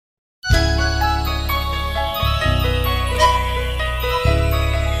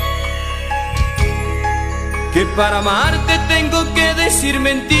que para amarte tengo que decir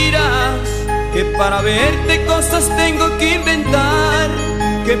mentiras, que para verte cosas tengo que inventar,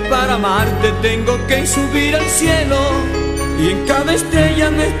 que para amarte tengo que subir al cielo y en cada estrella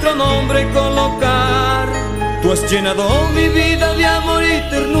nuestro nombre colocar. Tú has llenado mi vida de amor y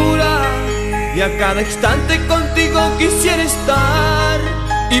ternura, y a cada instante contigo quisiera estar.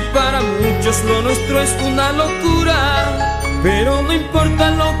 Y para muchos lo nuestro es una locura, pero no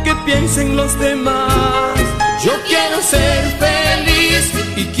importa lo que piensen los demás. Yo quiero ser feliz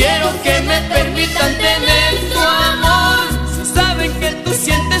y quiero que me permitan tener tu amor. Si saben que tú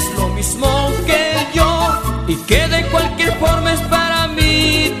sientes lo mismo que yo y que de cualquier forma es para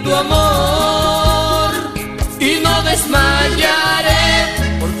mí tu amor. Y no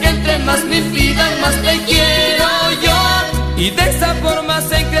desmayaré, porque entre más me pidan más te quiero yo. Y de esa forma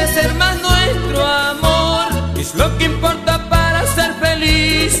hacen crecer más nuestro amor. Es lo que importa para ser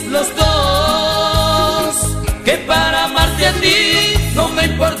feliz los dos. Que para amarte a ti no me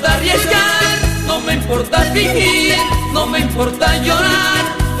importa arriesgar, no me importa fingir, no me importa llorar.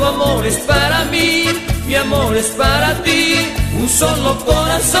 Tu amor es para mí, mi amor es para ti. Un solo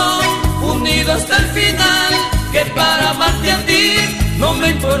corazón unido hasta el final. Que para amarte a ti no me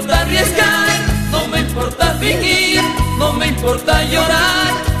importa arriesgar, no me importa fingir, no me importa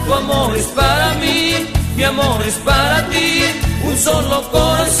llorar. Tu amor es para mí, mi amor es para ti. Un solo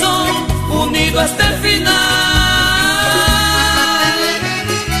corazón unido hasta el final.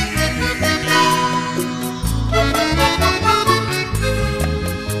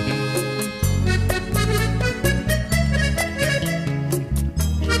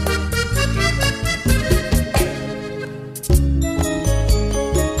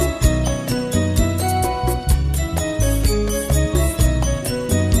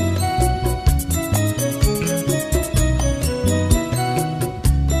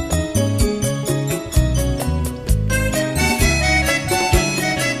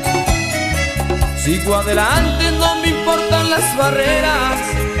 Sigo adelante, no me importan las barreras,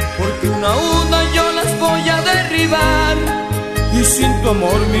 porque una a una yo las voy a derribar. Y sin tu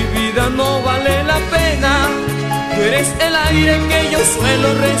amor mi vida no vale la pena. Tú eres el aire que yo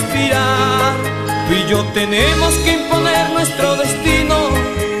suelo respirar. Tú y yo tenemos que imponer nuestro destino,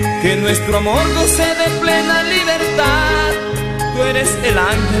 que nuestro amor goce de plena libertad. Tú eres el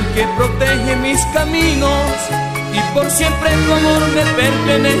ángel que protege mis caminos, y por siempre tu amor me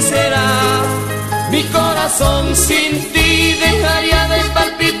pertenecerá. Mi corazón sin ti dejaría de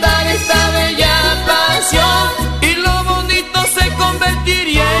palpitar esta bella pasión, y lo bonito se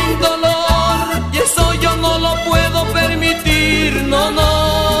convertiría en dolor, y eso yo no lo puedo permitir, no,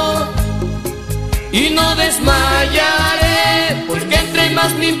 no. Y no desmayaré, porque entre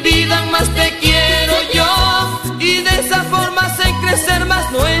más me impidan más te quiero yo, y de esa forma hacen crecer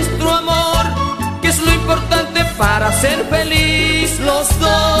más nuestro amor, que es lo importante para ser feliz los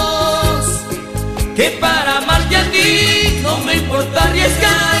dos. Que para amarte a ti no me importa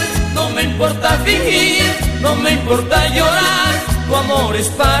arriesgar, no me importa fingir, no me importa llorar. Tu amor es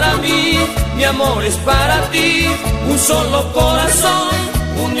para mí, mi amor es para ti. Un solo corazón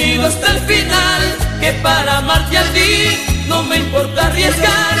unido hasta el final. Que para amarte a ti no me importa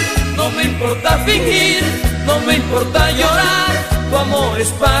arriesgar, no me importa fingir, no me importa llorar. Tu amor es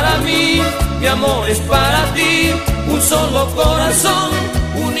para mí, mi amor es para ti. Un solo corazón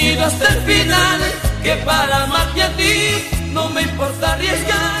unido hasta el final. Que para amarte a ti no me importa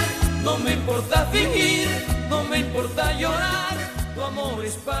arriesgar, no me importa fingir, no me importa llorar. Tu amor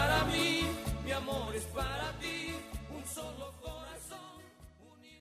es para mí, mi amor es para ti. Un solo corazón.